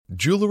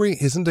Jewelry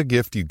isn't a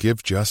gift you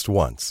give just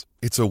once.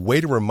 It's a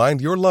way to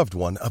remind your loved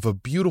one of a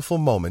beautiful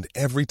moment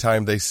every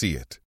time they see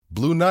it.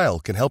 Blue Nile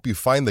can help you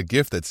find the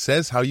gift that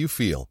says how you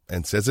feel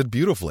and says it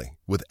beautifully,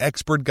 with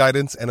expert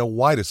guidance and a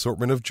wide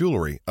assortment of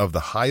jewelry of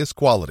the highest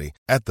quality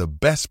at the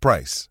best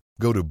price.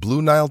 Go to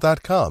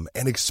BlueNile.com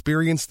and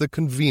experience the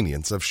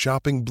convenience of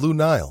shopping Blue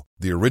Nile,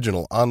 the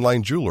original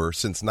online jeweler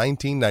since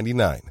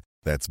 1999.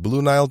 That's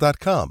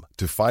BlueNile.com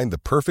to find the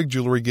perfect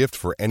jewelry gift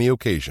for any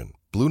occasion.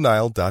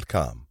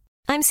 BlueNile.com.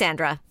 I'm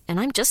Sandra, and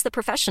I'm just the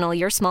professional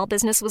your small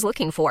business was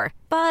looking for.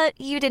 But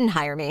you didn't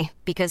hire me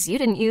because you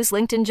didn't use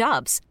LinkedIn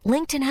Jobs.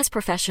 LinkedIn has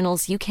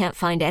professionals you can't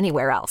find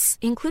anywhere else,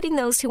 including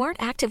those who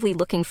aren't actively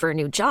looking for a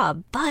new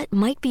job, but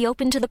might be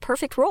open to the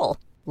perfect role,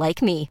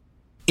 like me.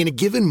 In a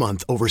given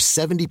month, over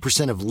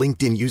 70% of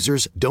LinkedIn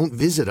users don't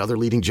visit other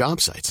leading job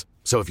sites.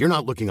 So if you're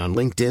not looking on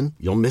LinkedIn,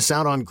 you'll miss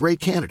out on great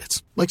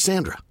candidates like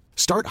Sandra.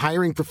 Start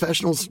hiring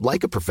professionals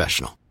like a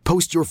professional.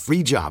 Post your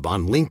free job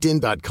on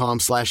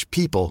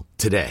linkedin.com/people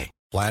today.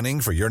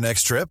 Planning for your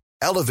next trip?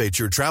 Elevate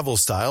your travel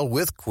style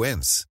with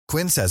Quince.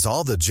 Quince has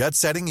all the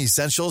jet-setting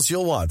essentials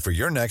you'll want for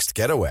your next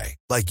getaway,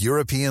 like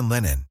European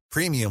linen,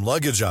 premium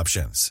luggage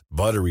options,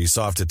 buttery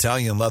soft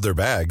Italian leather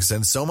bags,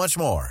 and so much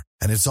more.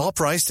 And it's all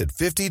priced at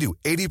 50 to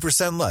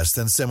 80% less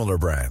than similar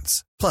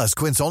brands. Plus,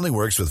 Quince only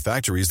works with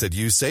factories that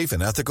use safe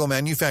and ethical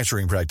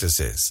manufacturing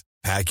practices.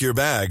 Pack your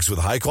bags with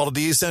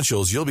high-quality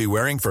essentials you'll be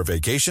wearing for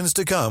vacations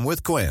to come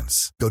with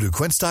Quince. Go to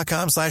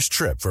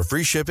quince.com/trip for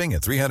free shipping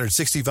and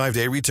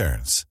 365-day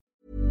returns.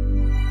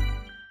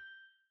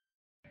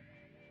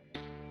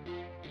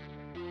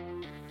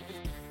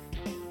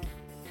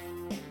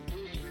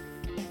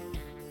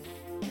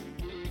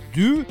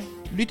 Du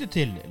lytter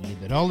til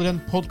Liberaleren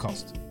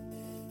podcast.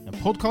 En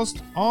podcast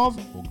av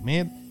og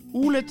med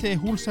Ole T.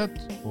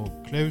 Holseth og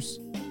Klaus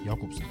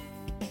Jakobsen.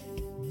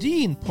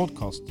 Din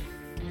podcast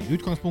med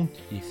utgangspunkt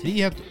i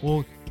frihet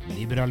og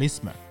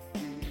liberalisme.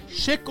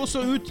 Sjekk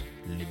også ut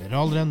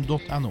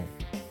liberaleren.no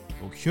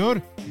og kjør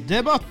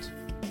debatt!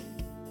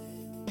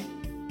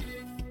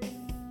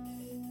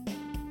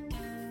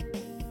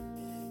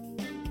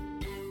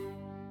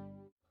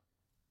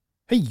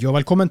 Hei og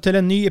velkommen til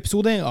en ny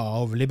episode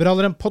av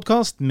Liberaleren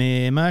podcast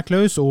med meg,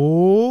 Klaus,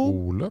 og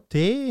Ole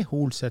T.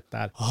 Holseth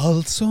der.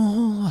 Altså.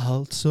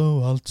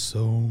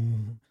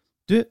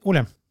 Du,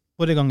 Ole,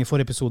 forrige gang i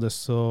forrige episode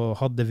så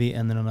hadde vi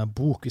en eller annen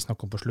bok vi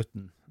snakket om på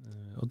slutten.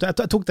 Og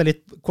jeg tok deg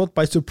litt caught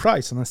by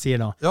surprise, som jeg sier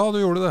da. Ja, du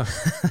gjorde det.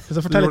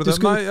 Så fortell litt, du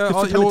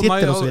fortelle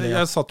titler og så videre.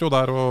 Jeg satt jo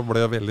der og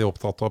ble veldig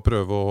opptatt av å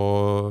prøve å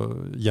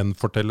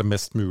gjenfortelle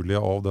mest mulig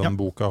av den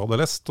boka jeg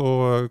hadde lest,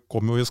 og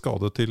kom jo i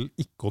skade til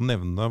ikke å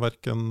nevne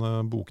hverken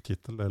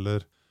boktitel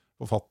eller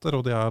forfatter,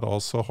 og det er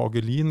altså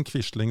Hagelin,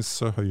 Quislings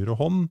høyre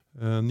hånd.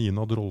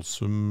 Nina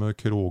Drolsum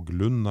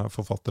Kroglund er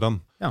forfatteren.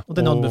 Ja, og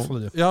den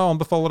anbefaler du? Ja, jeg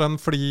anbefaler den,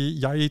 fordi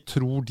jeg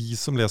tror de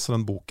som leser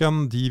den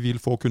boken, de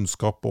vil få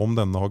kunnskap om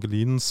denne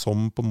Hagelin,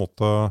 som på en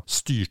måte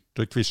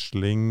styrte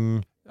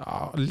Quisling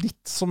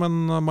litt som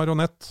en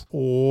marionett.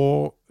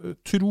 Og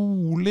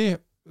trolig,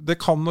 det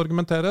kan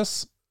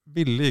argumenteres,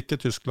 ville ikke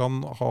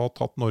Tyskland ha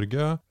tatt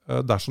Norge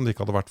dersom det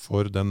ikke hadde vært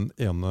for den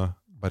ene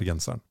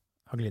bergenseren.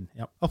 Hagelin,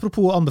 ja.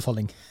 Apropos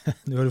anbefaling.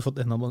 Du har jo fått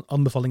en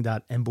anbefaling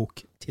der, en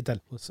boktitel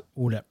hos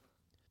Ole.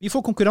 Vi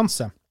får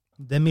konkurranse.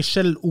 Det er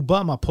Michelle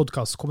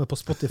Obama-podcast kommer på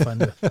Spotify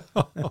nå.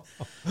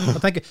 Jeg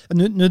tenker,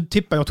 nå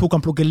tipper jeg at hun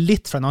kan plukke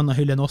litt fra en annen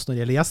hylle enn oss når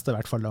det gjelder gjester i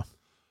hvert fall da.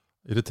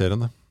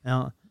 Irriterende.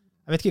 Ja.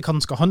 Jeg vet ikke hva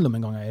den skal handle om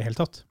en gang i det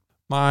hele tatt.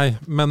 Nei,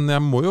 men jeg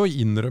må jo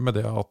innrømme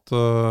det at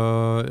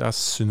jeg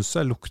synes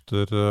jeg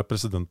lukter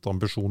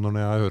presidentambisjoner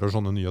når jeg hører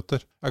sånne nyheter.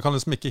 Jeg kan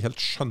liksom ikke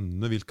helt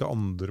skjønne hvilke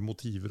andre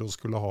motiver hun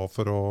skulle ha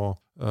for å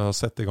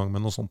sette i gang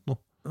med noe sånt nå.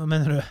 Hva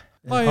mener du?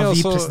 Nei, har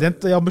vi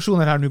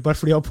presidentambisjoner her nå bare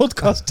fordi jeg har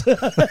podcast?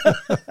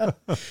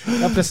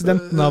 Jeg er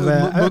presidenten av...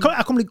 Jeg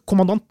kan bli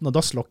kommandanten av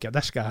dasslokket,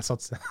 der skal jeg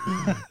satse.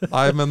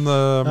 Nei, men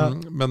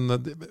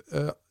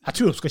jeg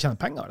tror du skal tjene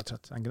penger, rett og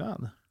slett. En greie.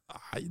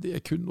 Nei,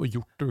 det kunne hun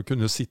gjort. Hun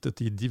kunne sittet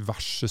i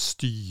diverse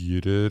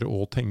styrer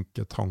og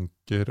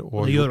tenketanker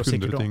og gjort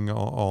 100 ting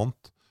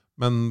annet.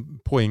 Men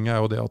poenget er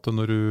jo det at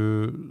når du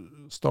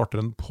starter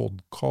en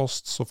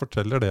podcast, så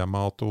forteller det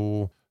meg at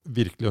hun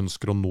virkelig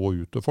ønsker å nå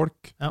ut til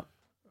folk. Ja.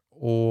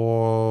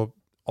 Og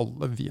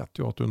alle vet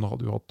jo at hun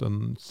hadde jo hatt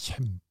en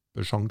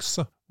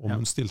kjempesjanse om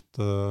hun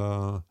stilte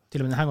til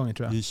og med denne gangen,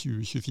 tror jeg. I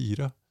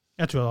 2024.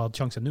 Jeg tror jeg hadde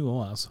sjanse nå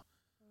også, altså.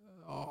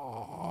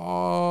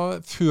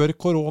 Før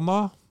korona...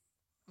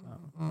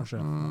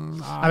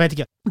 Jeg vet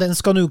ikke. Den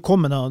skal nå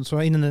komme da, så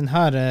innen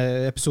denne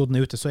episoden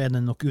er ute, så er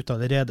den nok ute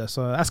allerede.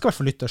 Så jeg skal i hvert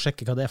fall lytte og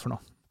sjekke hva det er for noe.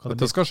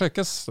 Dette skal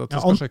sjekkes.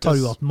 Jeg antar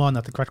jo at man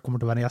etter hvert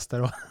kommer til å være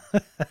gjester også.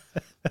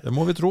 Det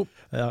må vi tro.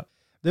 Ja.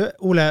 Du,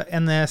 Ole,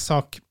 en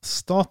sak.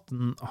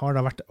 Staten har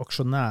da vært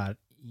aksjonær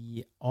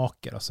i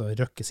Aker, altså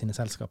Røkke sine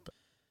selskaper.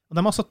 Og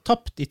de har altså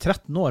tapt i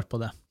 13 år på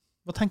det.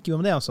 Hva tenker vi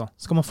om det altså?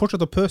 Skal man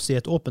fortsette å pøse i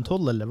et åpent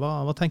hold, eller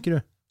hva tenker du?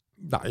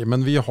 Nei,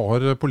 men vi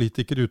har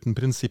politikere uten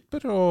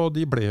prinsipper, og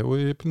de ble jo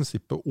i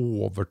prinsippet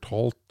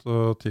overtalt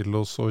til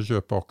oss å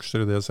kjøpe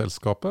aksjer i det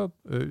selskapet,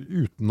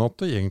 uten at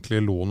det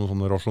egentlig lå noen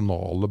sånne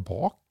rasjonale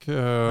bak.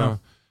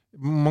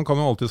 Man kan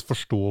jo alltid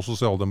forstå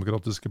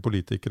sosialdemokratiske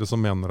politikere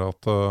som mener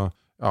at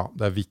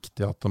det er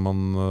viktig at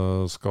man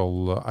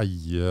skal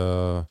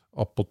eie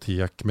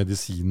apotek,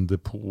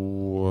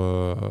 medisindepot,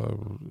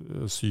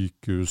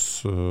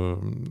 sykehus,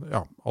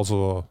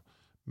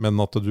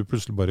 men at du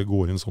plutselig bare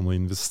går inn sånn og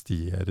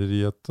investerer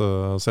i et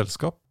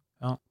selskap.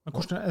 Ja, men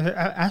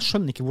jeg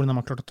skjønner ikke hvordan de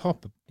har klart å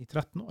tape i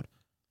 13 år.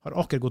 Har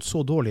Aker gått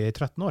så dårlig i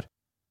 13 år?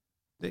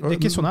 Det er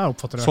ikke sånn jeg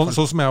oppfatter det.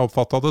 Sånn som jeg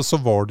oppfattet det, så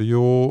var det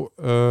jo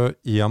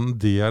en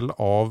del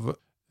av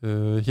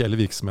hele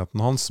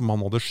virksomheten hans som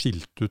han hadde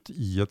skilt ut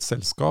i et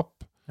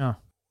selskap. Ja.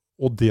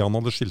 Og det han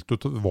hadde skilt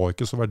ut var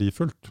ikke så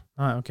verdifullt.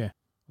 Nei, ok.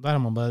 Der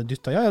har man bare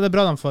dyttet. Ja, det er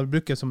bra de får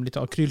bruke som litt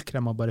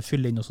akrylkrem og bare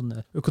fylle inn noen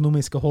sånne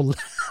økonomiske hold.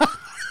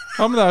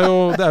 Ja, men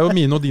det er jo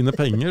mine og dine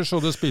penger, så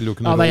det spiller jo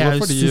ikke noe rolle.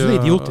 Det er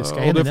idiotisk.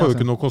 Og det får jo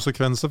ikke noen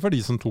konsekvenser for de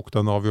som tok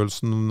den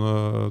avgjørelsen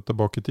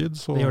tilbake i tid.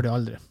 Så. Det gjør det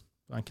aldri.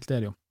 Enkelt er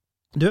det jo.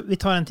 Du, vi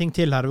tar en ting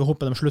til her, og vi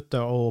håper de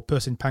slutter å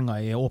pøse inn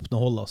penger i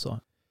åpne hold, altså.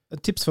 Et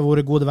tips for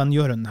våre gode venn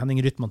Jørgen Henning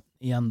Rytman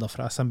igjen da,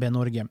 fra SMB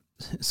Norge.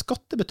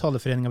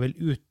 Skattebetalerforeningen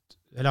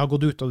har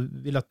gått ut og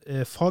vil at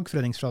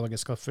fagforeningsfradraget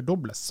skal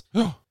fordobles.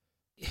 Ja.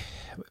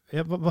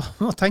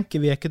 Hva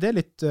tenker vi? Er ikke det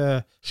litt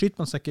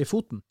skyter man seg ikke i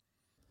foten?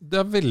 Det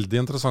er veldig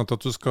interessant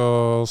at du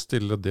skal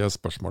stille det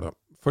spørsmålet.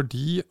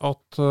 Fordi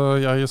at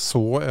jeg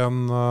så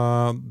en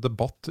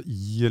debatt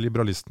i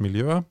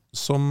liberalistmiljøet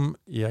som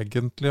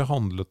egentlig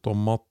handlet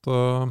om at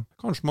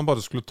kanskje man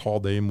bare skulle ta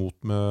det imot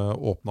med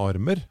åpne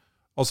armer.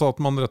 Altså at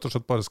man rett og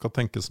slett bare skal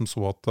tenke som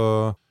så at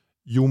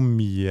jo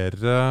mer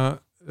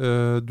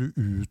du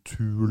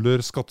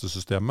uthuler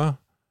skattesystemet,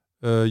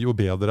 jo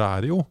bedre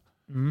er det jo.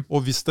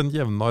 Og hvis den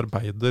jevne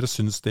arbeider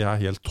synes det er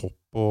helt topp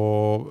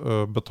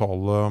å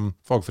betale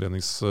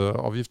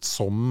fagforeningsavgift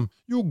som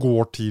jo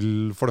går til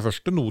for det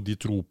første noe de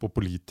tror på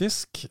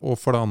politisk, og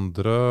for det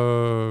andre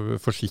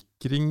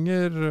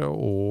forsikringer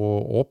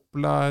og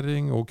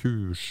opplæring og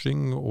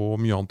kursing og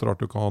mye annet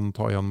rart du kan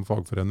ta igjen med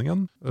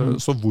fagforeningen.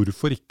 Så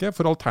hvorfor ikke?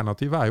 For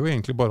alternativet er jo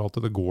egentlig bare at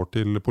det går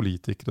til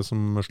politikere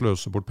som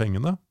sløser bort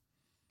pengene.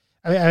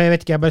 Jeg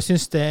vet ikke, jeg bare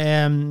synes det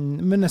er,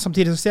 men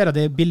samtidig så ser jeg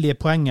det er billige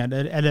poenger,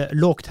 eller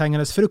lågt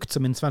hengende frukt,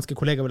 som min svenske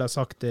kollega ville ha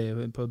sagt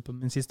på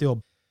min siste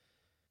jobb,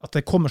 at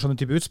det kommer sånne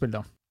type utspill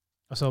da.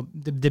 Altså,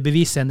 det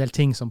beviser en del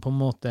ting som på en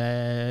måte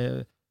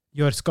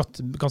gjør skatt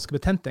ganske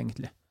betent,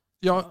 egentlig.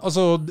 Ja,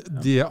 altså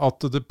det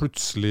at det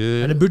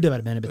plutselig det burde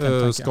være mer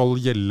betent,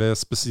 skal gjelde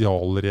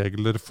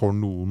spesialregler for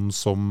noen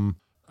som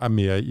er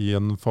med i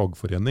en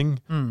fagforening,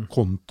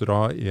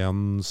 kontra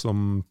en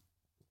som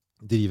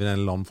driver en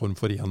eller annen form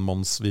for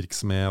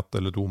enmannsvirksomhet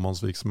eller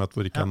tomannsvirksomhet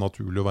hvor det ikke er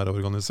naturlig å være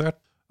organisert,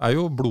 er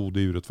jo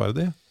blodig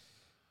urettferdig.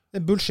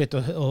 Det er bullshit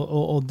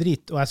og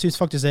drit, og jeg synes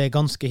faktisk det er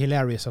ganske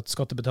hilarious at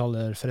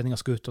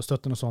skattebetalerforeningen skal ut og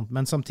støtte noe sånt,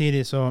 men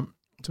samtidig så,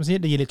 som jeg sier,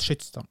 det gir litt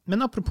skyts da.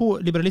 Men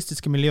apropos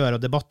liberalistiske miljøer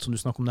og debatt som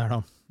du snakker om der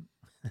da,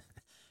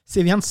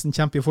 Siv Jensen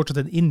kjemper jo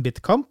fortsatt en innbitt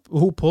kamp, og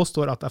hun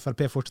påstår at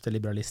FRP fortsatt er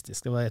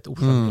liberalistisk. Det var et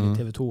oppslag i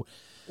TV 2.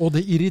 Og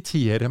det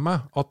irriterer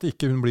meg at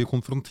ikke hun blir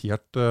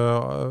konfrontert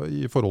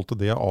i forhold til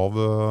det av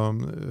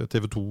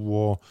TV 2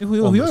 og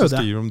andre som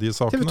skriver om de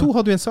sakene. TV 2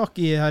 hadde jo en sak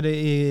her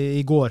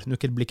i går, nå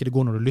blir ikke det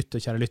går når du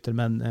lytter, kjære lytter,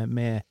 men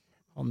med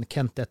han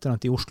Kent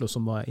Etterant i Oslo,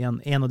 som var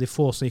en av de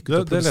få som gikk ut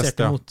og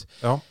produserte imot.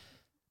 Ja.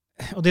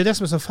 Og det er det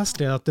som er så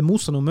festlig, at det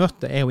motstanderne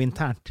møter er jo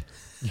internt.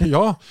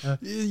 Ja,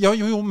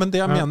 men det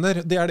jeg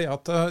mener, det er det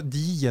at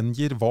de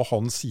gjengir hva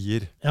han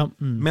sier. Ja,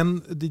 Men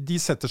de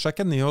setter seg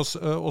ikke ned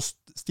og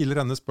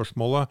stiller henne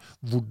spørsmålet,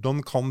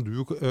 hvordan kan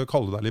du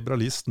kalle deg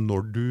liberalist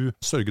når du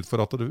sørget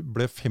for at det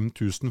ble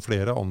 5000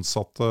 flere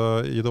ansatte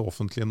i det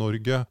offentlige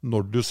Norge,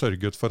 når du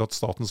sørget for at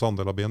statens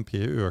andel av BNP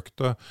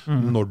økte,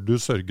 når du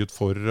sørget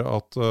for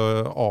at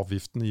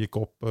avgiften gikk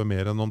opp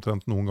mer enn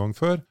omtrent noen gang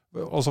før.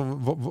 Altså,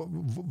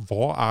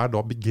 hva er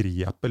da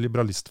begrepet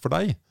liberalist for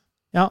deg?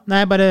 Ja,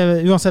 nei, bare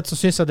uansett så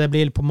synes jeg det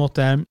blir på en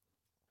måte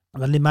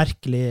veldig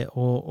merkelig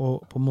å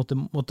på en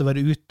måte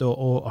være ute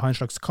og ha en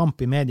slags kamp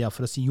i media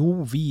for å si jo,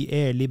 vi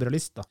er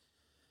liberalister.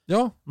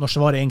 Ja. Når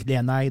svaret egentlig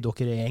er nei,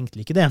 dere er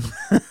egentlig ikke det.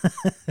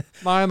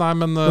 nei,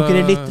 men... Dere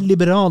er litt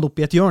liberale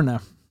oppi et hjørne.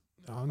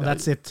 Ja,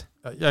 that's it.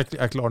 Jeg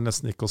klarer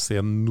nesten ikke å se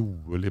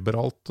noe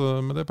liberalt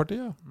med det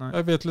partiet. Nei.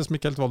 Jeg vet liksom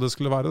ikke helt hva det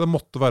skulle være. Det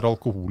måtte være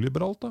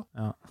alkoholliberalt da.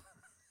 Ja.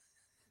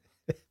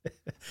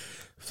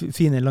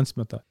 Fine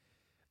landsmøter.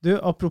 Du,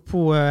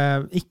 apropos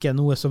ikke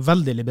noe så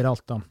veldig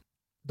liberalt da.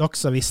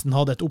 Dagsavisen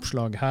hadde et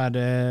oppslag her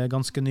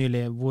ganske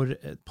nylig, hvor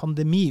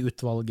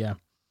pandemiutvalget,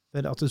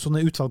 at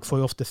sånne utvalg får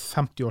jo ofte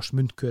 50 års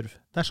munnkurv.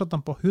 Der satt de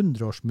på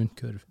 100 års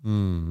munnkurv.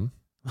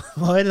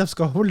 Hva er det de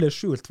skal holde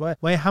skjult? Hva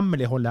er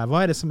hemmeligholdet her?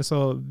 Hva er det som er så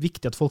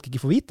viktig at folk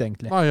ikke får vite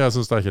egentlig? Nei, jeg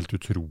synes det er helt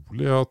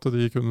utrolig at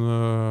de kunne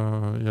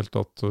helt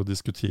tatt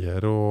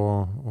diskutere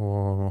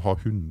og ha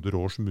 100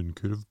 års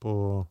munnkurv på...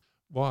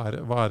 Hva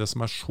er det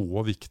som er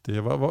så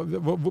viktig?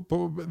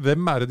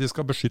 Hvem er det de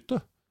skal beskytte?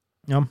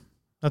 Ja.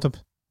 Nettopp.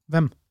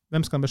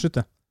 Hvem skal han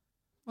beskytte?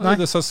 Nei,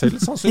 det er seg selv,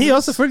 sannsynligvis. Ja,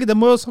 selvfølgelig. Det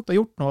må jo sagt ha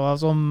gjort noe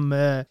som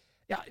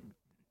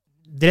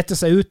dretter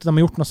seg ut. De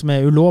har gjort noe som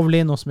er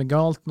ulovlig, noe som er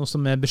galt, noe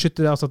som er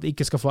beskyttet, altså at de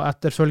ikke skal få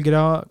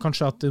etterfølgere.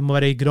 Kanskje at du må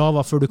være i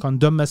grava før du kan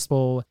dømmes på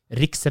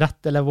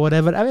riksrett eller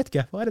whatever. Jeg vet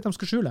ikke. Hva er det de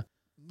skal skjule?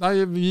 Nei,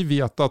 vi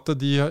vet at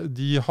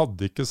de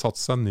hadde ikke satt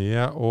seg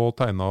ned og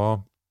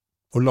tegnet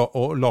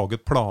og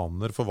laget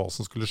planer for hva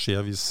som skulle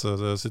skje hvis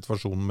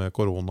situasjonen med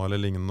korona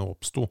eller lignende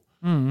oppstod.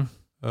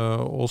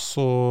 Og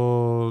så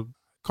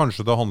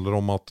kanskje det handler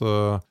om at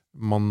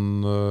man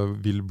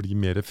vil bli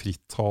mer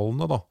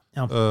frittalende da.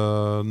 Ja.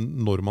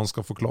 Når man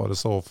skal forklare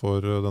seg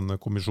overfor denne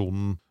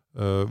kommisjonen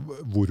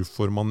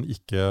hvorfor man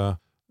ikke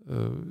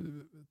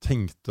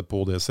tenkte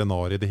på det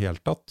scenariet i det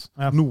hele tatt.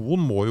 Ja. Noen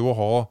må jo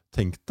ha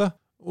tenkt det,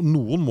 og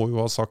noen må jo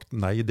ha sagt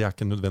nei, det er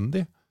ikke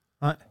nødvendig.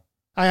 Nei,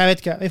 jeg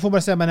vet ikke. Vi får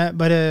bare se, men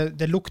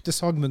det lukter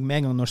sagmugg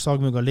med en gang når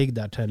sagmugga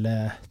ligger der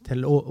til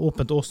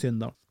åpent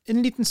åsyn da.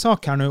 En liten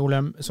sak her nå, Ole,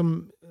 som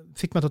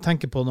fikk meg til å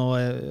tenke på noe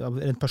av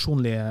en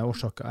personlig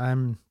årsak. Jeg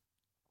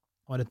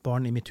har et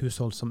barn i mitt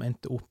hushold som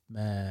endte opp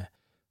med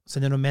å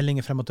sende noen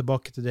meldinger frem og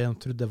tilbake til det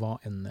han trodde var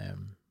en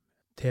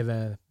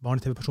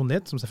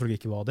barne-TV-personlighet, som selvfølgelig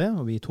ikke var det,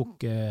 og vi tok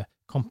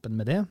kampen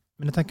med det.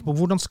 Men jeg tenker på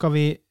hvordan skal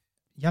vi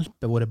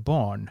hjelpe våre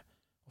barn å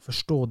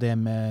forstå det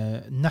med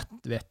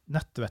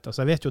nettvett.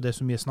 Altså jeg vet jo det er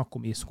så mye snakk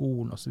om i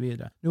skolen og så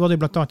videre. Nå var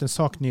det blant annet en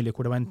sak nylig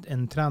hvor det var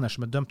en trener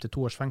som er dømt til 2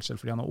 års fengsel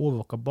fordi han har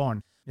overvåket barn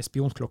med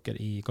spionklokker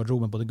i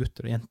garderoben, både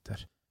gutter og jenter.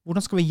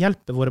 Hvordan skal vi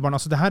hjelpe våre barn?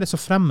 Altså det her er så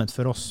fremmed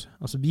for oss.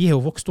 Altså vi er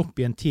jo vokst opp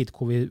i en tid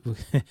hvor vi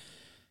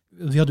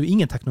hadde jo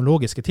ingen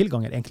teknologiske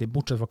tilganger egentlig,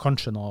 bortsett fra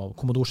kanskje noe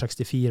Commodore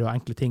 64 og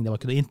enkle ting. Det var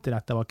ikke noe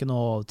internett, det var ikke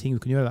noe ting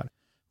vi kunne gjøre der.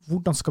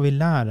 Hvordan skal vi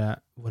lære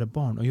våre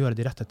barn å gjøre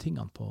de rette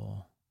tingene på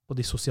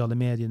de sosiale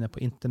mediene,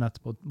 på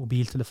internett, på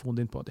mobiltelefonen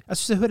din på det? Jeg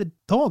synes jeg hører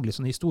daglig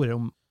sånne historier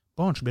om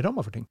barn som blir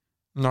rammet for ting.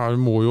 Nei,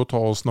 vi må jo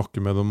ta og snakke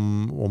med dem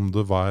om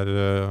det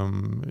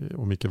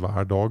om ikke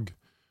hver dag.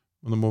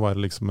 Men det må være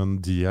liksom en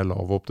del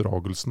av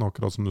oppdragelsen,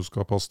 akkurat som du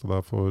skal passe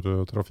deg for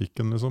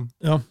trafikken, liksom.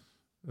 Ja.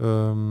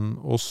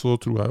 Og så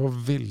tror jeg jo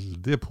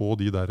veldig på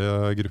de der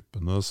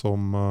gruppene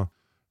som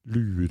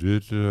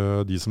lurer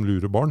de som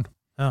lurer barn.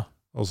 Ja.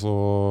 Altså...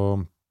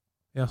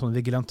 Ja, sånn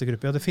vigilante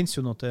gruppe. Ja, det finnes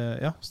jo noe til...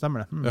 Ja,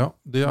 stemmer det. Ja,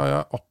 det er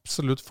jeg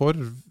absolutt for.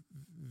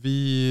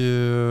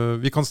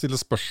 Vi kan stille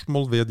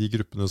spørsmål ved de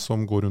gruppene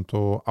som går rundt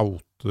og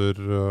outer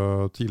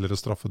tidligere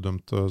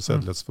straffedømte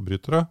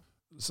sedelighetsforbrytere.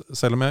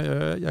 Selv om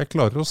jeg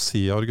klarer å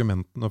se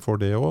argumentene for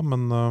det også,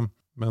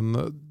 men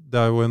det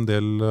er jo en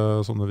del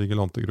sånne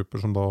vigilante grupper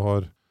som da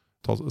har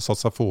satt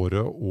seg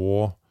fore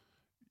å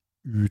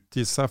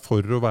utgi seg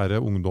for å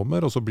være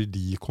ungdommer, og så blir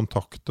de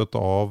kontaktet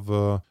av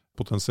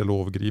potensielle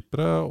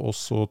overgripere, og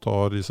så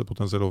tar disse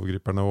potensielle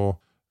overgriperne og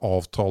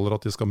avtaler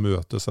at de skal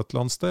møtes et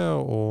eller annet sted,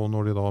 og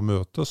når de da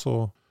møtes,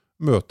 så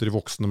møter de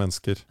voksne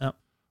mennesker. Ja.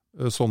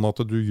 Sånn at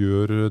du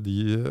gjør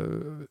de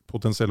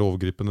potensielle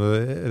overgriperne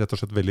rett og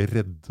slett veldig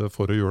redde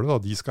for å gjøre det.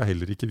 Da. De skal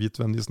heller ikke vite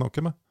hvem de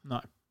snakker med.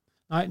 Nei,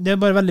 det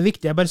er bare veldig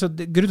viktig.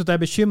 Grunnen til at jeg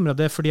er bekymret,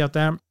 det er fordi at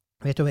jeg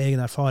vet av egen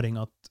erfaring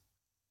at,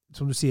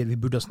 som du sier, vi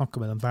burde snakke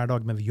med dem hver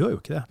dag, men vi gjør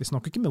jo ikke det. Vi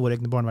snakker ikke med våre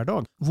egne barn hver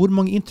dag. Hvor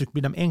mange inntrykk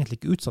blir de egentlig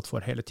ikke utsatt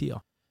for hele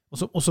tiden?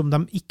 Og som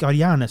de ikke har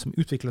hjerne som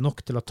utvikler nok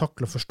til å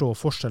takle og forstå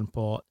forskjellen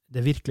på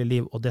det virkelige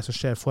liv og det som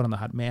skjer foran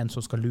deg her, med en som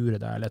skal lure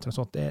deg, eller noe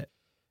sånt. Jeg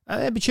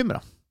er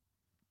bekymret.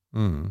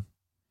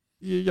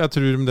 Jeg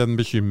tror med den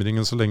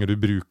bekymringen, så lenge du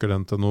bruker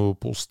den til noe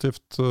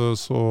positivt,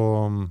 så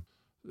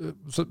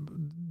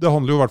det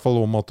handler jo i hvert fall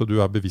om at du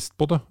er bevisst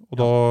på det,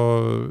 og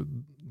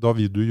da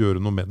vil du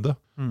gjøre noe med det.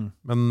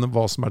 Men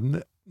hva som er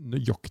den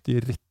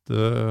nøyaktig rette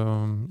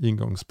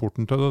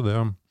inngangsporten til det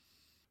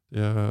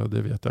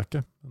vet jeg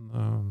ikke.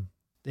 Men,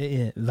 det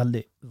er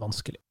veldig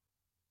vanskelig.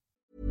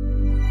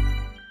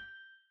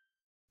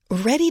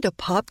 Ready to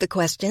pop the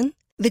question?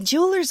 The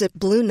jewelers at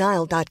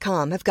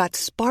BlueNile.com have got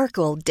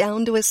sparkle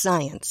down to a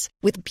science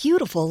with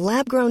beautiful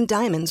lab-grown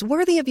diamonds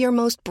worthy of your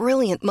most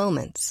brilliant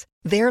moments.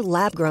 Their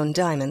lab-grown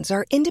diamonds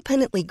are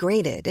independently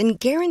graded and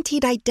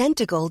guaranteed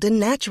identical to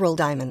natural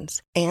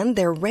diamonds, and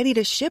they're ready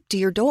to ship to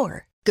your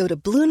door. Go to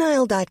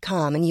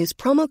BlueNile.com and use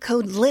promo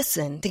code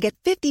LISTEN to get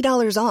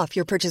 $50 off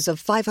your purchase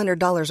of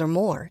 $500 or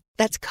more.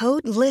 That's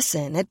code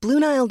LISTEN at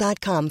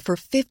BlueNile.com for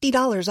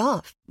 $50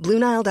 off.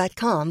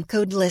 BlueNile.com,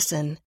 code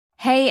LISTEN.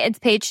 Hey, it's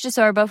Paige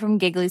DeSorbo from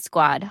Giggly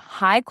Squad.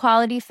 High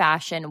quality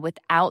fashion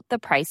without the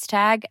price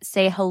tag.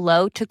 Say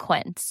hello to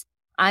Quince.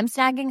 I'm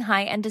snagging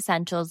high-end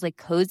essentials like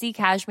cozy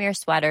cashmere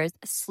sweaters,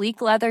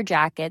 sleek leather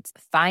jackets,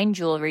 fine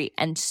jewelry,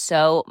 and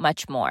so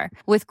much more.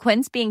 With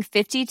Quince being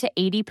 50 to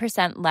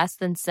 80% less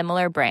than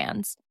similar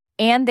brands.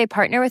 And they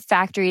partner with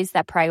factories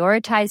that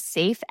prioritize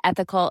safe,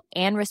 ethical,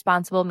 and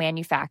responsible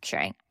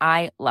manufacturing.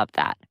 I love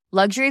that.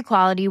 Luxury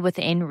quality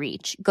within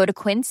reach. Go to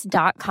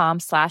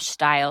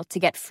quince.com/style to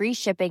get free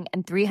shipping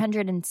and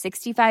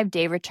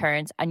 365-day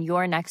returns on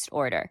your next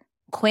order.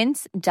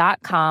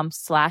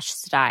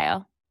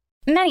 Quince.com/style.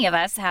 Many of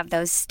us have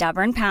those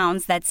stubborn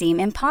pounds that seem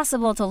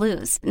impossible to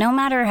lose, no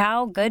matter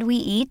how good we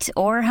eat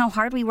or how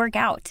hard we work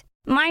out.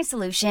 My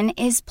solution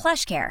is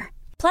PlushCare.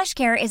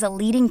 PlushCare is a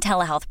leading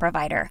telehealth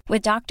provider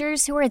with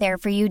doctors who are there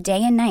for you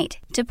day and night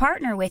to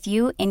partner with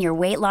you in your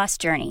weight loss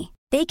journey.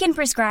 They can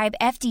prescribe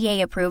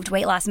FDA-approved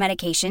weight loss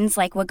medications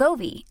like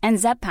Wegovy and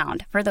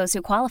Zepbound for those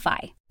who qualify.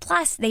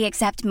 Plus, they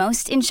accept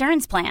most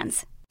insurance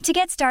plans. To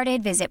get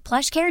started, visit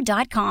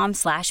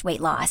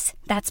plushcare.com/weightloss.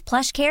 That's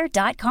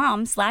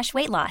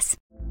plushcare.com/weightloss.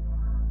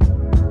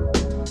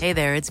 Hey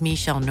there, it's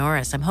Michelle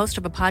Norris. I'm host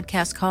of a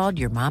podcast called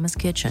Your Mama's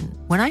Kitchen.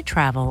 When I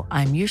travel,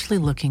 I'm usually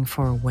looking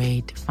for a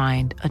way to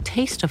find a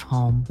taste of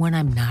home when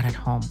I'm not at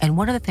home. And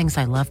one of the things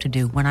I love to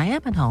do when I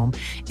am at home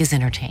is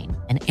entertain.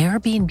 And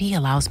Airbnb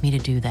allows me to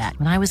do that.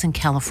 When I was in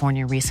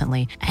California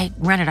recently, I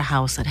rented a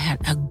house that had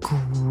a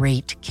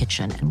great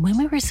kitchen. And when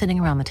we were sitting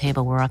around the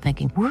table, we're all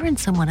thinking, we're in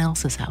someone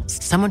else's house.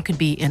 Someone could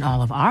be in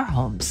all of our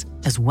homes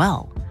as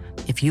well.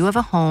 If you have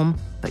a home,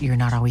 but you're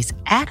not always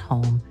at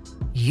home,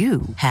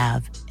 you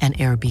have an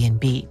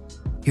Airbnb.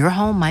 Your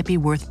home might be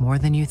worth more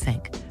than you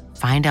think.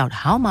 Find out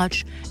how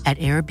much at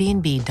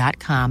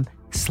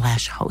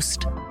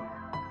airbnb.com/host.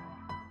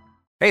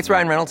 Hey, it's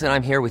Ryan Reynolds, and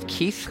I'm here with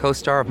Keith,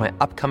 co-star of my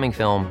upcoming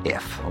film,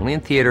 If, only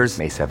in theaters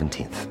May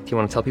 17th. Do you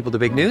want to tell people the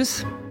big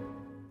news?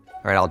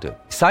 All right, I'll do it.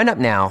 Sign up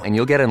now and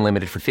you'll get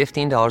unlimited for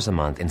 $15 a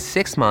month and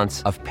 6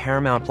 months of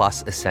Paramount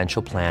Plus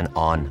Essential Plan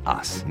on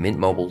us.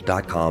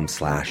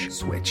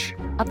 MintMobile.com/switch.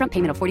 Upfront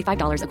payment of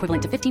 $45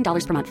 equivalent to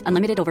 $15 per month.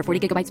 Unlimited over 40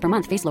 gigabytes per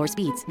month. Face lower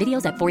speeds.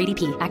 Videos at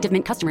 480p. Active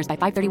Mint customers by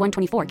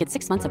 531.24 get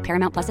 6 months of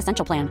Paramount Plus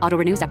Essential Plan. Auto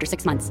renews after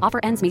 6 months. Offer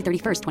ends May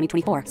 31st,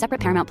 2024.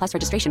 Separate Paramount Plus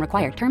registration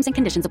required. Terms and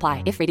conditions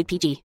apply if rated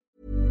PG.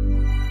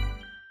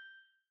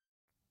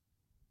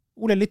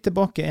 Ole, litt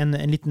tilbake en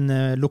liten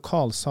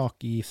lokal sak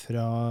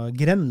fra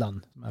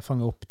Grenland som jeg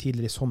fanget opp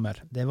tidligere i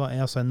sommer. Det var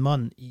altså en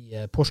mann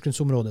i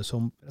Porsgrunnsområdet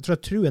som jeg tror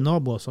truer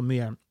naboer så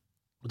mye,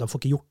 og de får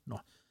ikke gjort noe.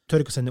 Tør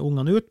ikke å sende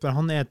ungene ut, for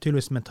han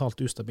tydeligvis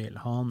mentalt ustabil.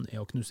 Han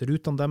å knuse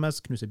rutene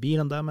deres, knuse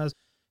bilene deres,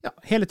 ja,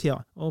 hele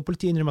tiden. Og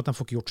politiet innrømmer at de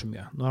får ikke gjort så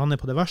mye. Når han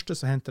på det verste,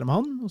 så henter de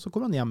han, og så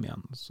kommer han hjem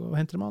igjen. Så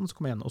henter de han, så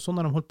kommer han igjen. Og sånn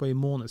har de holdt på i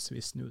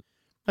månedsvis nå.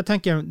 Jeg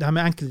tenker, det her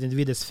med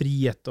enkeltindividets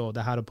frihet, og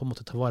det her å på en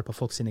måte ta vare på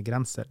folk sine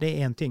grenser, det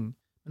en ting.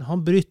 Men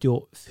han bryter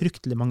jo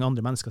fryktelig mange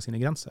andre mennesker sine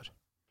grenser.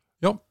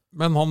 Ja,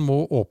 men han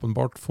må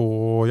åpenbart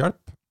få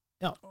hjelp.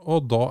 Ja.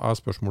 Og da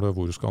spørsmålet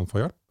hvor skal han få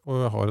hjelp?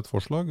 Og jeg har et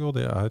forslag, og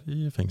det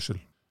i fengsel.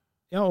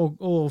 Ja,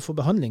 og få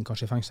behandling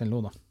kanskje i fengsel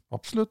nå da.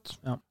 Absolutt.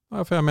 Ja.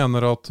 Ja, for jeg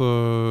mener at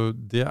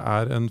det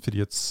en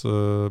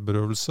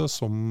frihetsberøvelse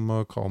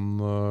som kan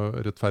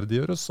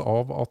rettferdiggjøres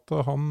av at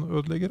han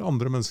ødelegger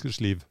andre menneskers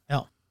liv.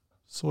 Ja.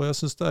 Så jeg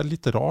synes det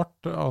litt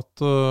rart at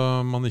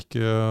man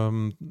ikke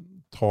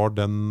tar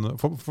den,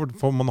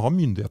 for man har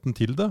myndigheten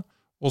til det,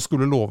 og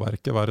skulle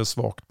lovverket være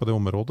svagt på det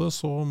området,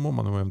 så må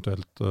man jo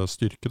eventuelt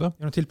styrke det.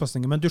 Gjør noen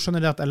tilpasninger, men du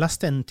skjønner det at jeg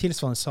leste en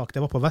tilsvarende sak,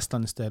 det var på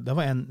Vestlandet sted, det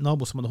var en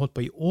nabo som hadde holdt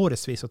på i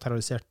åresvis og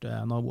terroriserte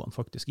naboen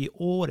faktisk, i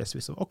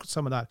åresvis, og akkurat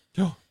samme der.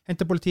 Ja.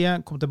 Hentet politiet,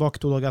 kom tilbake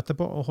 2 dager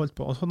etterpå og holdt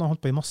på, og sånn har han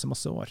holdt på i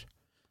masse år.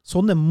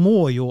 Sånne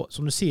må jo,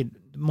 som du sier,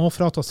 må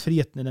fratas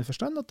friheten i den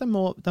forstand at de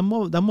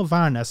må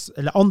vernes,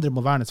 eller andre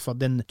må vernes fra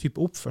den type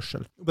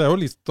oppførsel. Det jo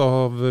litt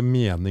av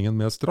meningen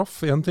med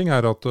straff. En ting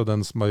at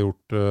den som har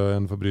gjort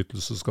en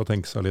forbrytelse skal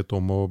tenke seg litt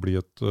om å bli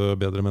et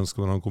bedre menneske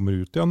når han kommer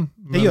ut igjen.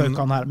 Men, det gjør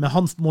ikke han her, men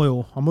han må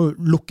jo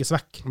lukkes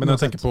vekk. Men jeg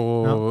tenker på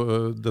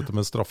dette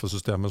med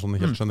straffesystemet sånn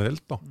helt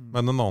generelt da.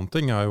 Men en annen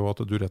ting jo at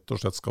du rett og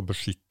slett skal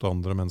beskytte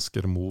andre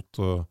mennesker mot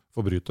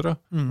forbrytere.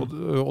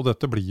 Og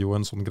dette blir jo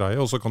en sånn greie,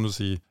 og så kan du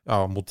si,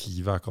 ja,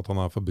 motivet ikke at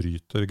han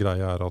forbryter, greia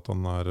at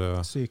han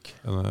syk.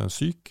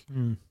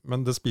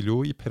 Men det spiller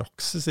jo i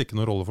praksis ikke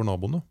noen rolle for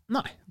naboene.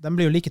 Nei, de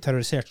blir jo like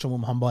terrorisert som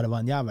om han bare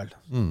var en jævel.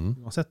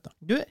 Uansett da.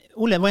 Du,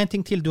 Ole, det var en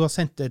ting til du har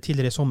sendt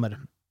tidligere i sommer,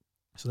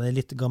 så det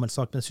litt gammel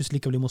sak, men jeg synes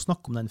likevel vi må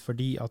snakke om den,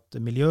 fordi at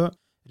miljø,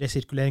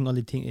 resirkulering og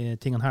de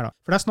tingene her da.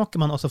 For der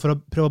snakker man, altså for å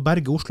prøve å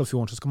berge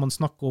Oslofjorden, så skal man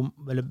snakke om,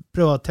 eller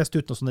prøve å teste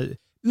ut noe sånne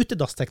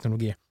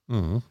utedassteknologi.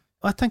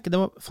 Og jeg tenker det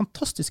var en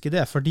fantastisk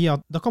idé, fordi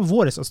at da kan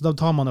våres, altså da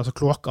tar man altså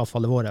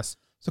kloakkavfallet våres,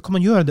 så kan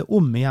man gjøre det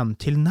om igjen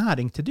til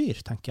næring til dyr,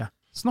 tenker jeg.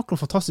 Snakk om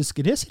fantastisk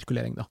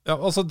resirkulering da. Ja,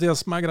 altså det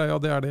som greia,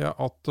 det det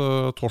at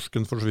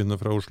torsken forsvinner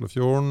fra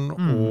Oslofjorden,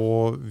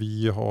 og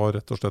vi har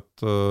rett og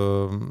slett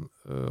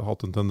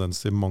hatt en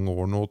tendens i mange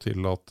år nå til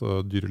at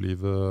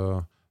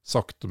dyrelivet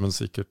sakte, men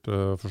sikkert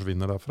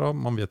forsvinner derfra.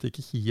 Man vet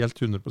ikke helt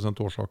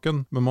 100%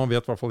 årsaken, men man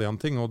vet i hvert fall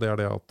en ting, og det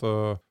det at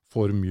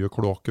for mye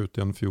kloakk ut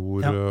i en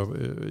fjord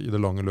i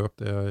det lange løp,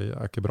 det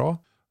ikke bra.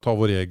 Ta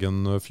vår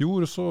egen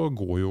fjord, så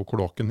går jo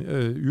kloakken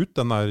ut.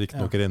 Den ikke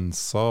nok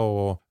rensa,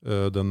 og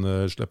den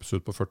slippes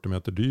ut på 40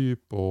 meter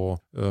dyp, og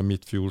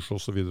midtfjords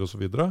og så videre og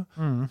så videre.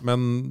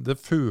 Men det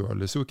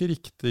føles jo ikke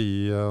riktig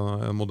i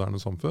en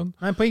moderne samfunn.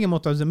 Nei, på ingen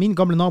måte. Altså, min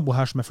gamle nabo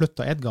her som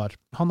flyttet, Edgar,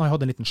 han har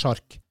hatt en liten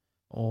sjark,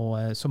 og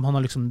som han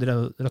har liksom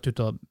rett ut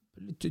av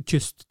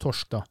kyst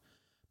torsk da.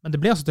 Men det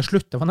ble altså til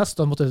slutt, det var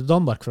nesten måtte til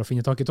Danmark for å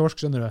finne tak i torsk,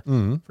 skjønner du?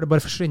 For det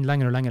bare forsvinner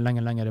lenger og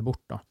lenger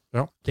bort da.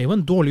 Ja. Det jo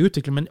en dårlig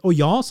utvikling, men, og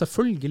ja,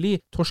 selvfølgelig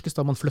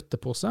torskestammene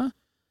flytter på seg,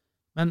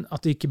 men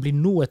at det ikke blir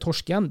noe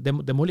torsk igjen,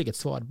 det må ligge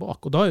et svar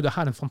bak. Og da jo det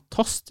her en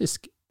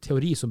fantastisk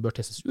teori som bør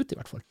testes ut i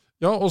hvert fall.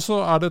 Ja, og så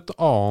det et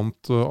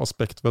annet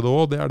aspekt ved det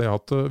også, det det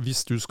at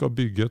hvis du skal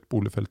bygge et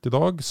boligfelt i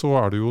dag, så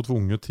du jo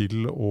tvunget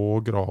til å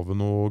grave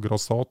noe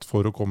grassat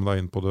for å komme deg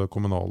inn på det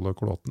kommunale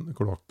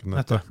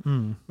kloakknettet.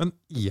 Men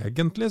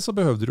egentlig så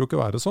behøvde det jo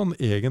ikke være sånn.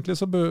 Egentlig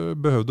så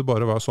behøvde det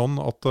bare være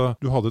sånn at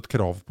du hadde et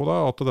krav på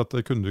deg, at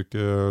dette kunne du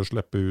ikke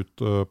slippe ut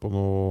på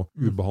noe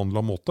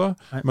ubehandlet måte.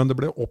 Men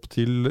det ble opp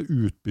til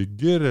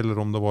utbygger,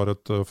 eller om det var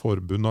et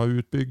forbund av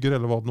utbygger,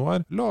 eller hva det nå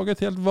lage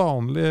et helt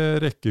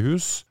vanlig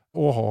rekkehus,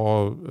 og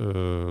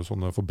ha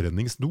sånne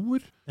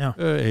forbrenningsdoer,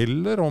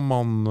 eller om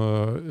man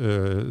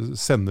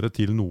sender det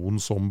til noen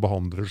som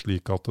behandler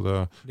slik at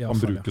det kan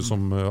brukes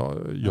som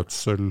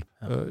gjødsel.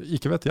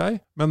 Ikke vet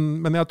jeg,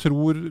 men jeg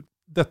tror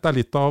dette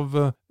litt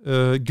av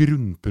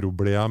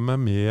grunnproblemet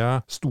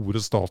med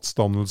store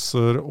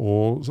statsdannelser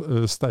og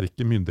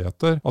sterke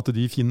myndigheter, at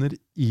de finner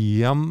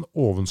en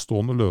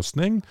ovenstående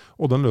løsning,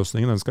 og den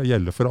løsningen den skal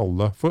gjelde for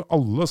alle. For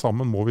alle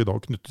sammen må vi da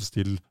knyttes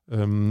til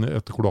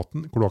et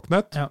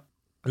kloakknett. Ja.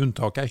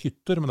 Unntaket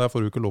hytter, men der får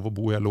du ikke lov å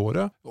bo hele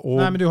året.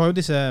 Nei, men du har jo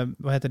disse,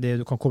 hva heter det,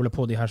 du kan koble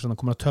på de her sånn,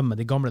 kommer å tømme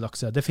de gamle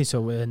dagse. Det finnes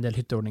jo en del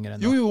hytteordninger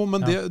ennå. Jo,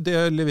 men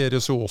det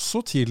leveres jo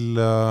også til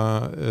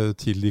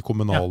de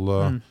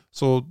kommunale.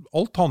 Så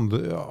alt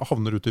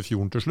havner ut i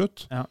fjorden til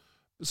slutt. Ja.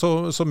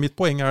 Så mitt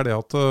poeng det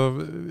at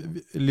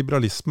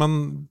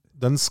liberalismen,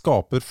 den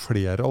skaper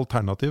flere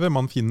alternativer.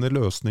 Man finner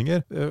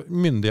løsninger.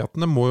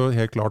 Myndighetene må jo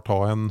helt klart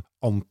ha en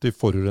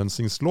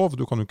antiforurensningslov.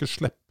 Du kan jo ikke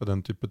slippe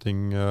den type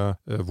ting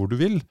hvor du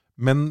vil.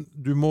 Men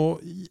du må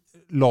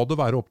la det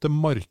være opp til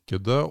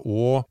markedet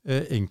og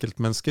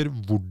enkeltmennesker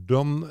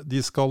hvordan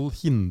de skal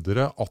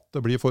hindre at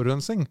det blir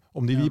forurensning.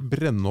 Om de vil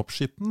brenne opp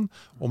skitten,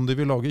 om de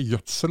vil lage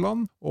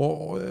gjødseland,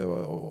 og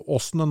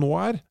hvordan det nå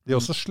Det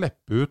også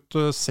slippe ut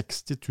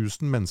 60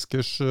 000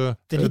 menneskers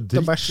dritt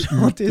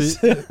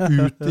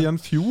ut i en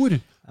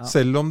fjord,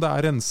 selv om det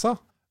rensa.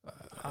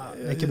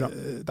 Det ikke bra.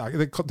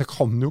 Det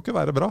kan jo ikke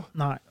være bra.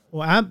 Nei,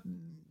 og jeg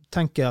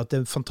tenker at det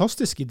en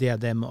fantastisk idé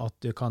det med at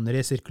det kan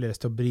resirkuleres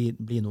til å bli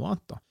noe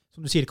annet da.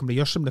 Som du sier, det kan bli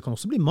gjødsel, men det kan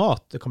også bli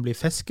mat. Det kan bli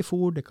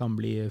fiskefôr, det kan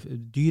bli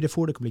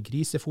dyrefôr, det kan bli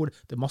grisefôr.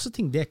 Det masse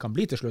ting det kan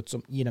bli til slutt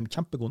som gir dem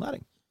kjempegod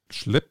næring.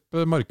 Slipp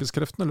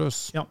markedskreftene løs.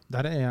 Ja,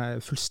 der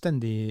jeg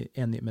fullstendig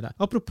enig med deg.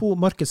 Apropos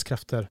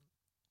markedskrefter,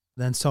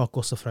 det en sak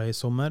også fra i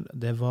sommer.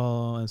 Det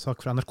var en sak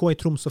fra NRK i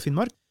Troms og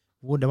Finnmark,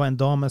 hvor det var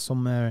en dame som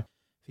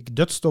fikk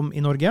dødsdom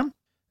i Norge,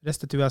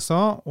 reiste til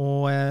USA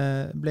og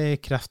ble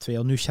kreftfri,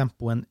 og nå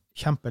kjemper hun en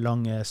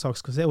kjempelang sak,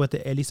 skal vi se, og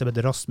heter Elisabeth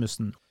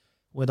Rasmussen.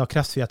 Og da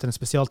kreftfri etter en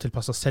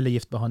spesialtilpasset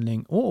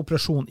cellegiftbehandling og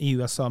operasjon i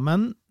USA,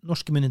 men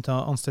norske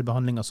myndigheter anser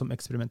behandlingen som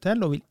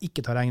eksperimentell og vil ikke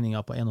ta regninger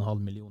på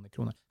 1,5 millioner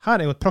kroner. Her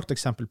jo et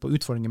prakteksempel på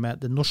utfordringer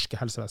med det norske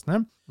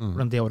helsevesenet,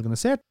 hvordan det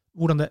organisert,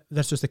 hvordan det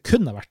versus det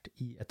kunne vært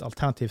i et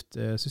alternativt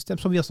system,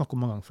 som vi har snakket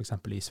om mange ganger, for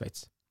eksempel i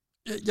Sveits.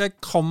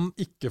 Jeg kan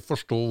ikke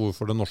forstå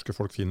hvorfor det norske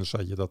folk finner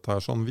seg i dette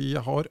her. Sånn, vi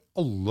har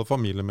alle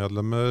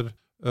familiemedlemmer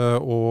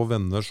og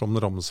venner som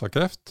rammes av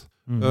kreft.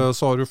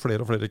 Så har du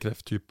flere og flere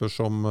krefttyper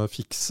som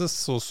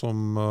fikses, og som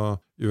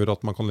gjør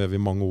at man kan leve i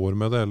mange år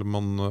med det, eller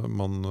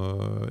man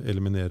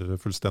eliminerer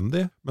det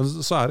fullstendig. Men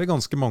så det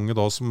ganske mange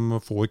da som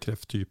får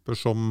krefttyper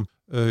som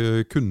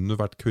kunne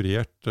vært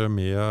kurert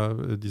med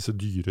disse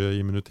dyre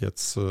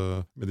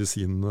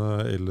immunitetsmedisinene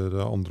eller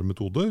andre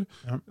metoder.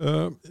 Ja.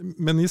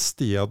 Men i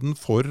stedet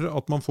for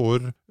at man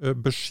får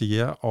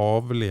beskjed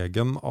av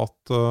legen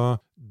at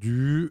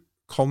du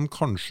kan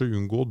kanskje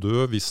unngå å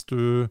dø hvis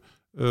du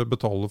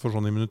betaler for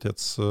sånn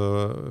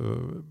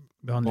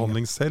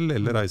immunitetsbehandling selv,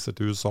 eller reiser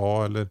til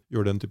USA, eller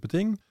gjør den type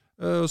ting,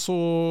 så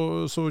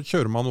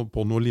kjører man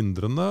på noe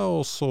lindrende,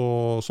 og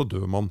så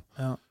dør man.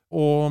 Ja.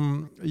 Og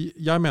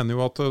jeg mener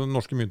jo at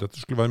norske myndigheter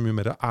skulle være mye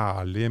mer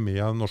ærlige med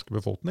den norske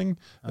befolkning.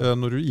 Ja.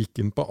 Når du gikk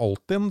inn på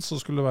Altinn,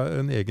 så skulle det være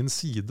en egen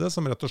side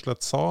som rett og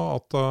slett sa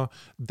at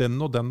den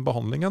og den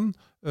behandlingen,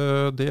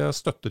 det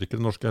støtter ikke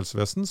det norske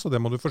helsevesen, så det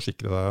må du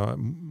forsikre deg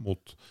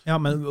mot. Ja,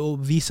 men å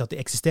vise at det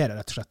eksisterer,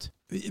 rett og slett.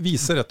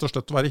 Vise rett og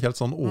slett å være helt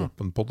sånn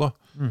åpen på det.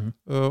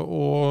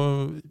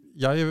 Og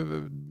jeg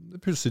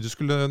plutselig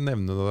skulle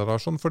nevne det der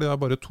sånn, for det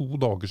bare 2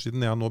 dager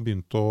siden jeg nå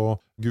begynte å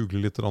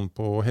google litt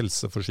på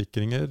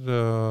helseforsikringer,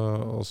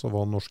 altså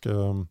hva norske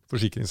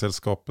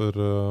forsikringsselskaper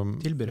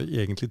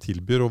egentlig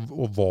tilbyr,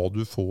 og hva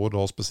du får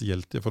da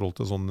spesielt i forhold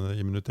til sånn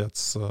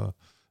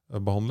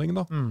immunitetsbehandling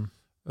da.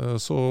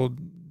 Så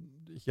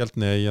helt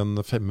ned i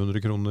en 500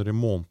 kroner i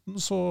måneden,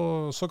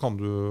 så kan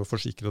du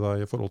forsikre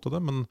deg i forhold til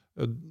det, men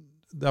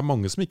det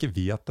mange som ikke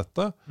vet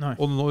dette. Nei.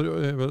 Og når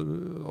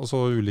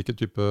altså ulike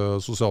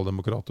typer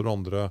sosialdemokrater og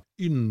andre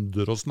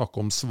ynder å snakke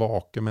om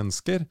svake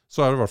mennesker,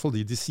 så det i hvert fall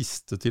de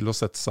siste til å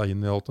sette seg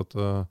inn i alt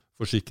dette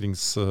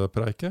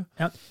forsikringspreiket.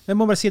 Ja, jeg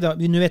må bare si da,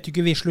 nå vet jo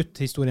ikke vi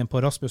slutthistorien på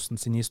Rasmussen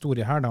sin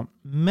historie her da,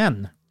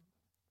 men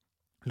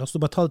la oss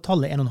bare ta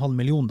tallet 1,5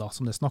 million da,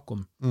 som det snakk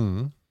om.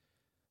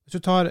 Hvis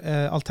du tar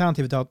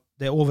alternativet til at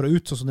det over og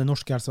ut, sånn som det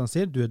norske helsevesenet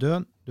sier, du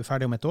død, du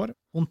ferdig om 1 år,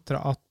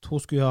 kontra at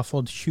hun skulle ha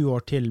fått 20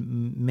 år til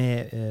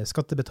med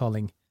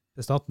skattebetaling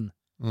til staten.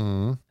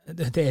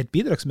 Det et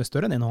bidrag som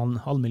større enn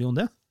 1,5 million,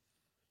 det.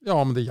 Ja,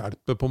 men det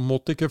hjelper på en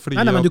måte ikke. Fordi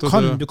nei, men du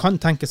kan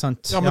tenke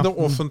sant. Ja, men det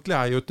offentlige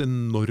er jo et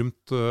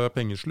enormt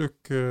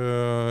pengesluk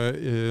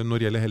når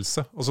det gjelder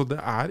helse. Altså, det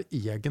er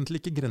egentlig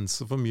ikke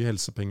grenser for mye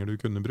helsepenger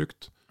du kunne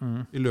brukt.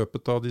 I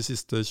løpet av de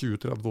siste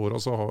 20-30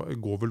 årene så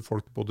går vel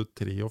folk både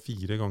 3 og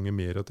 4 ganger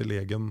mer til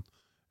legen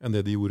enn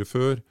det de gjorde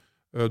før.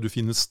 Du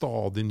finner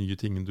stadig nye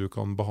ting du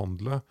kan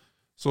behandle.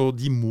 Så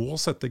de må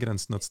sette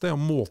grensen et sted, og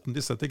måten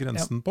de setter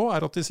grensen på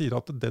at de sier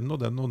at den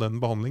og den og den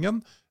behandlingen,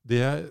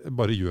 det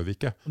bare gjør vi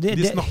ikke. De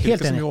snakker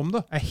ikke så mye om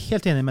det. Jeg er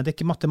helt enig, men det er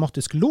ikke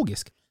matematisk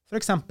logisk.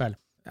 For eksempel,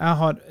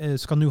 jeg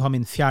skal nå ha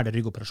min 4.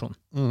 ryggoperasjon.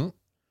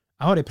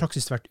 Jeg har i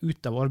praksis vært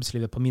ute av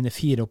arbeidslivet på mine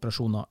 4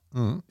 operasjoner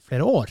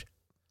flere år.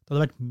 Det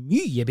hadde vært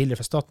mye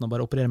billigere for staten å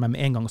bare operere meg med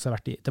en gang og så har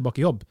jeg vært tilbake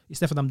i jobb. I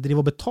stedet for at de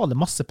driver og betaler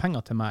masse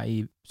penger til meg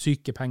i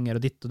sykepenger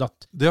og ditt og datt.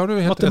 Det har du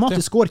helt rett i.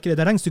 Matematisk går ikke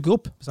det regnestykket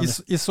opp.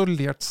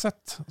 Isolert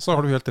sett så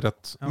har du helt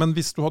rett. Ja. Men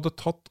hvis du hadde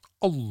tatt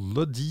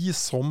alle de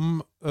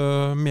som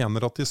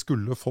mener at de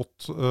skulle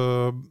fått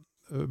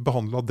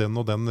behandlet den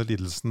og den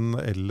lidelsen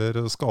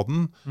eller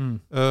skaden,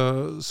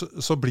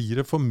 så blir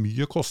det for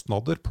mye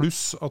kostnader,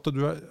 pluss at det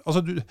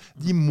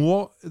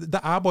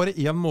er bare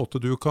en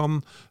måte du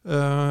kan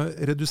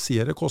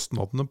redusere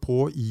kostnadene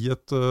på i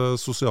et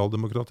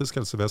sosialdemokratisk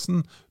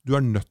helsevesen. Du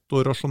er nødt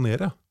til å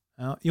rasjonere.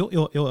 Ja, jo,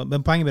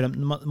 men poenget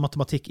med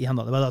matematikk i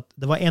hendene, det var at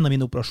det var en av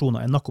mine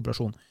operasjoner, en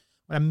nakkoperasjon.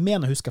 Og jeg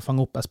mener jeg husker jeg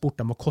fanget opp, jeg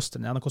spurte dem hva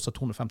koster den, den kostet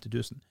 250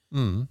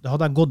 000. Da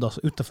hadde jeg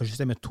gått utenfor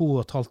systemet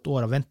 2,5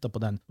 år og ventet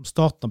på den, som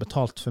staten har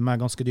betalt for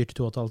meg ganske dyrt i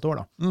 2,5 år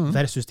da,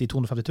 versus de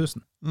 250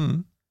 000.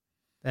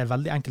 Det er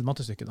veldig enkelt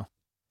mattestykke da.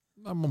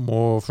 Man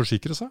må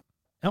forsikre seg.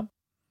 Ja,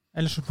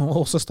 ellers må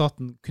også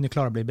staten kunne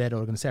klare å bli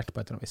bedre organisert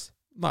på et eller annet vis.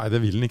 Nei, det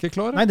vil den ikke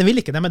klare. Nei, det vil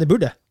ikke, men det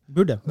burde.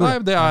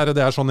 Nei, det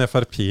er sånn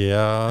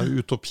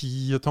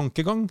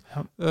FrP-utopi-tankegang,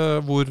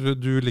 hvor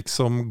du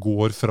liksom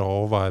går fra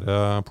å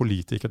være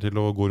politiker til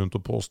å gå rundt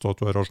og påstå at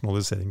du er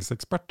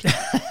rasjonaliseringsekspert.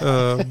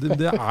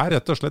 Det er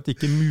rett og slett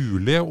ikke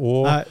mulig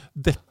å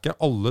dekke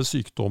alle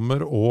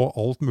sykdommer og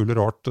alt mulig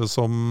rart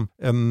som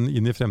en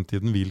inn i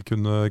fremtiden vil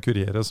kunne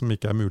kurere, som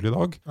ikke er mulig i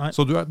dag. Nei.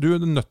 Så du er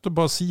nødt til å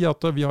bare si at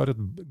vi har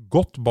et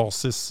godt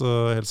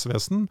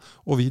basishelsevesen,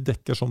 og vi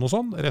dekker sånn og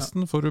sånn.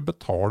 Resten får du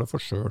betale for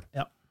selv.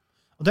 Ja.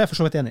 Og det er jeg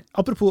for så vidt enig.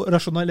 Apropos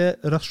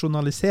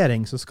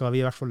rasjonalisering, så skal vi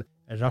i hvert fall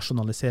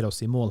rasjonalisere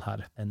oss i mål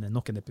her.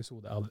 Nok en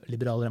episode av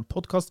Liberaleren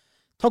podcast.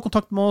 Ta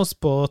kontakt med oss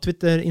på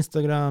Twitter,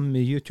 Instagram,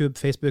 YouTube,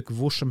 Facebook,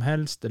 hvor som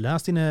helst.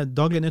 Les dine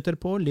daglige nyheter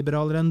på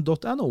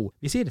liberaleren.no.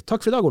 Vi sier takk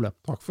for i dag, Ole.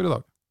 Takk for i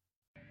dag.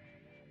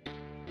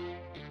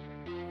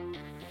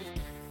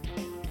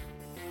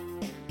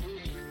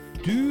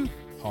 Du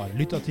har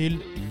lyttet til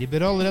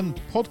Liberaleren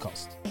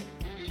podcast.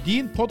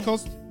 Din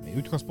podcast med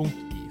utgangspunkt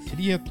i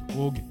frihet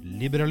og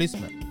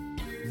liberalisme.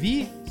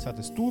 Vi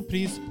setter stor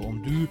pris på om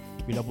du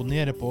vil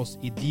abonnere på oss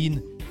i din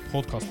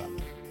podcast-app.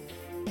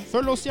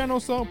 Følg oss gjerne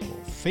også på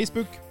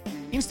Facebook,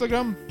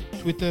 Instagram,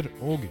 Twitter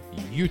og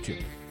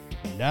YouTube.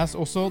 Les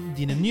også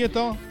dine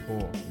nyheter på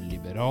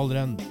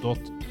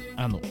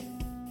liberaleren.no.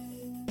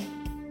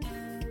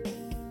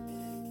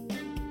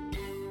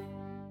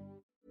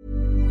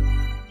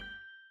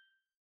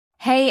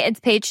 Hey, it's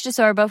Paige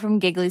DeSorbo from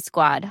Giggly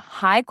Squad.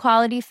 High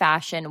quality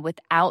fashion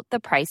without the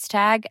price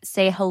tag.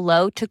 Say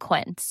hello to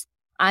Quince.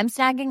 I'm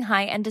snagging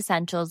high-end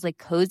essentials like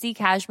cozy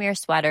cashmere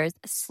sweaters,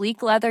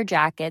 sleek leather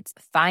jackets,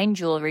 fine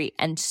jewelry,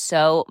 and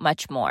so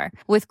much more.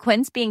 With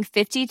Quince being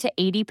 50 to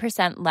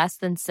 80% less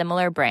than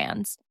similar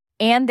brands.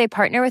 And they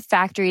partner with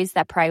factories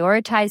that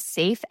prioritize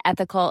safe,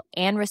 ethical,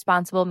 and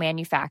responsible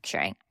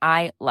manufacturing.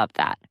 I love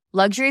that.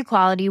 Luxury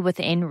quality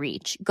within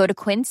reach. Go to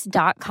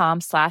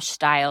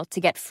quince.com/style to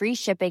get free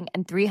shipping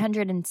and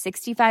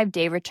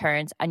 365-day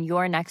returns on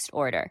your next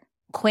order.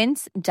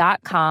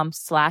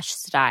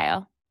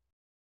 Quince.com/style.